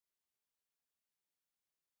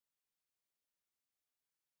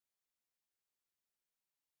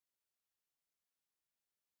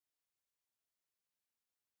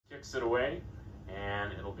kicks it away,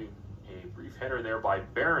 and it'll be a brief header there by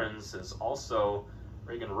Behrens, as also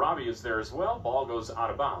Reagan Robbie is there as well. Ball goes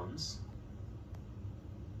out of bounds.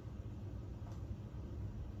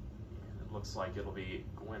 And it looks like it'll be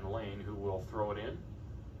Gwen Lane who will throw it in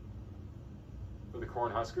for the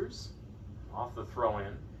Cornhuskers. Off the throw in,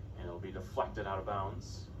 and it'll be deflected out of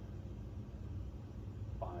bounds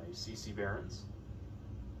by C.C. Behrens.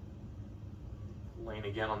 Lane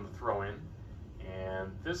again on the throw in,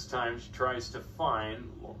 and this time she tries to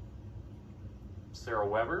find Sarah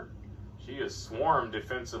Weber. She is swarmed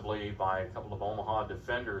defensively by a couple of Omaha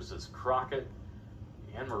defenders, as Crockett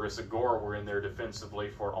and Marissa Gore were in there defensively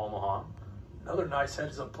for Omaha. Another nice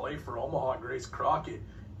heads-up play for Omaha. Grace Crockett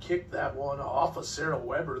kicked that one off of Sarah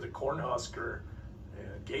Weber, the Cornhusker,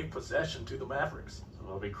 and gave possession to the Mavericks. So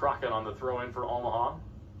it'll be Crockett on the throw-in for Omaha.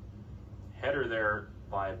 Header there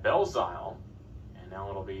by Belzile, and now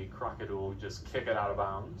it'll be Crockett who will just kick it out of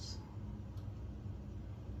bounds.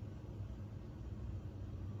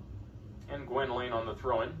 And Gwen Lane on the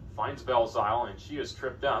throw-in, finds Belzile, and she is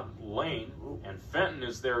tripped up. Lane and Fenton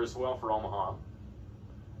is there as well for Omaha.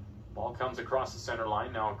 Ball comes across the center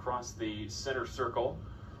line, now across the center circle.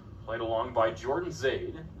 Played along by Jordan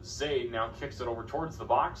Zaid. Zaid now kicks it over towards the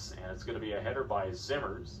box, and it's going to be a header by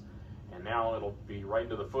Zimmers. And now it'll be right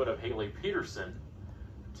into the foot of Haley Peterson.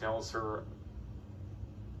 Tells her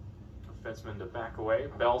defenseman to back away.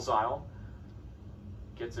 Belzile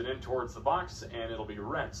gets it in towards the box, and it'll be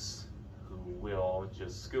Retz who will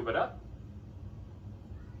just scoop it up.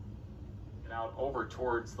 Get out over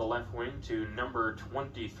towards the left wing to number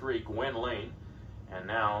 23, Gwen Lane. And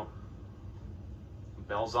now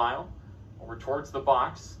Belzile over towards the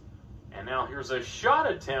box. And now here's a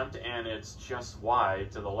shot attempt, and it's just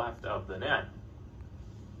wide to the left of the net.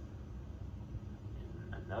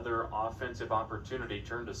 Another offensive opportunity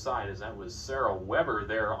turned aside, as that was Sarah Weber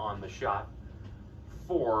there on the shot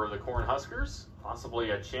for the Cornhuskers. Possibly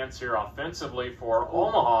a chance here offensively for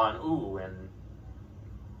Omaha, and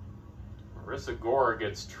Marissa Gore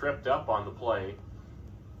gets tripped up on the play,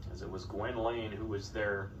 as it was Gwen Lane who was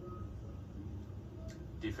there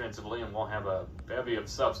defensively, and we'll have a bevy of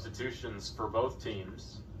substitutions for both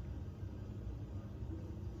teams,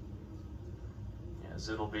 as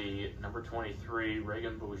it'll be number 23,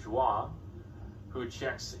 Reagan Bourgeois, who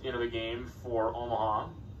checks into the game for Omaha.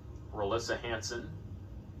 Relissa Hansen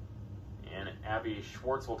and Abby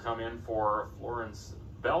Schwartz will come in for Florence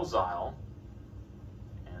Belzile,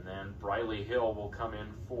 and then Briley Hill will come in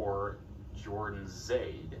for Jordan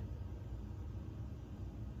Zaid.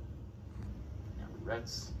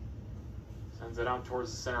 Retz sends it out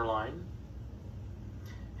towards the center line.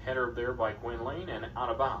 Header there by Gwen Lane, and out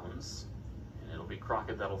of bounds. And it'll be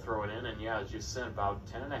Crockett that'll throw it in. And yeah, as you said, about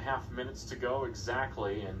 10.5 minutes to go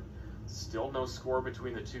exactly, and still no score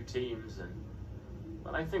between the two teams.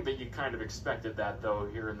 But I think that you kind of expected that, though,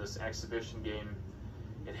 here in this exhibition game.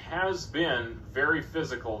 It has been very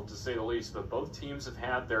physical, to say the least, but both teams have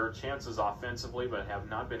had their chances offensively, but have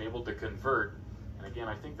not been able to convert. And again,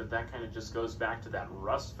 I think that kind of just goes back to that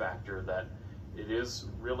rust factor, that it is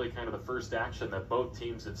really kind of the first action that both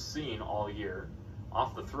teams have seen all year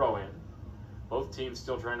off the throw-in. Both teams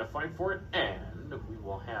still trying to fight for it, and we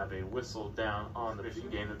will have a whistle down on the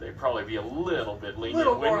fishing game that they'd probably be a little bit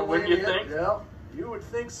lenient, wouldn't you think? Yeah, you would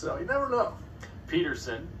think so. You never know.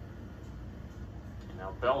 Peterson, and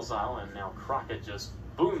now Belzile, and now Crockett just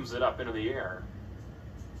booms it up into the air.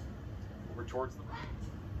 Over towards the...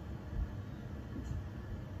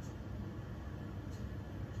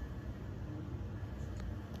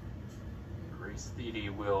 Grace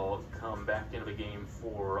Thiede will come back into the game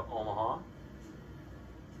for Omaha.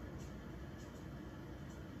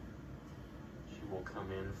 She will come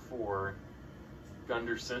in for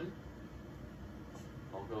Gunderson.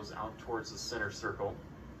 Ball goes out towards the center circle.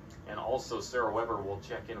 And also Sarah Weber will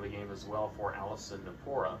check into the game as well for Allison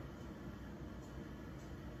Napora.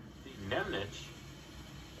 Nemnich,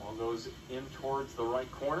 ball goes in towards the right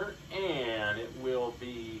corner, and it will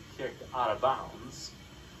be kicked out of bounds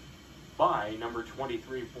by number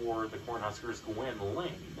 23 for the Cornhuskers, Gwen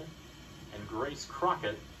Lane, and Grace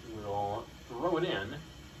Crockett will throw it in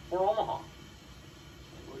for Omaha.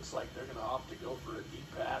 It looks like they're going to opt to go for a deep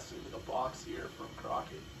pass into the box here from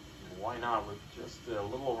Crockett. And why not, with just a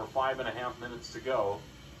little over 5.5 minutes to go.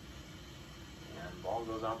 And ball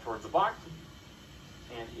goes out towards the box,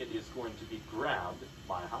 and it is going to be grabbed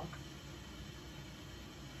by Houck.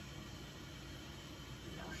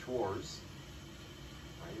 Now Schwartz.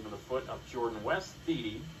 Right into the foot of Jordan West.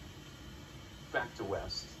 Thiede back to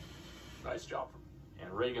West. Nice job.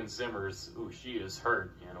 And Reagan Zimmers, ooh, she is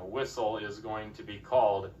hurt, and a whistle is going to be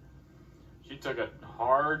called. She took a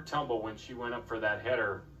hard tumble when she went up for that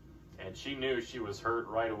header, and she knew she was hurt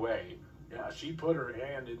right away. Yeah, she put her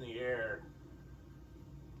hand in the air.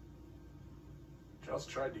 Just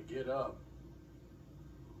tried to get up.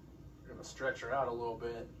 We're going to stretch her out a little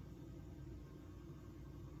bit.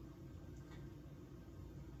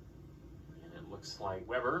 And it looks like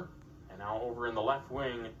Weber. And now over in the left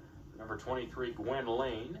wing, number 23, Gwen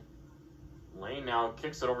Lane. Lane now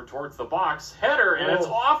kicks it over towards the box. Header, and it's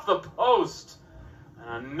off the post.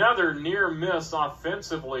 Another near miss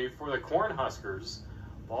offensively for the Cornhuskers.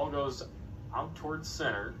 Ball goes out towards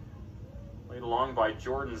center. Played along by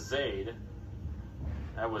Jordan Zaid.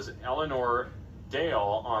 That was Eleanor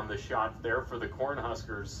Dale on the shot there for the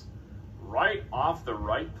Cornhuskers. Right off the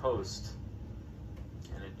right post.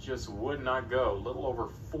 And it just would not go. A little over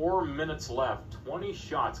 4 minutes left. 20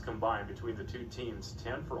 shots combined between the two teams.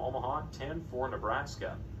 10 for Omaha, 10 for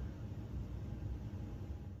Nebraska.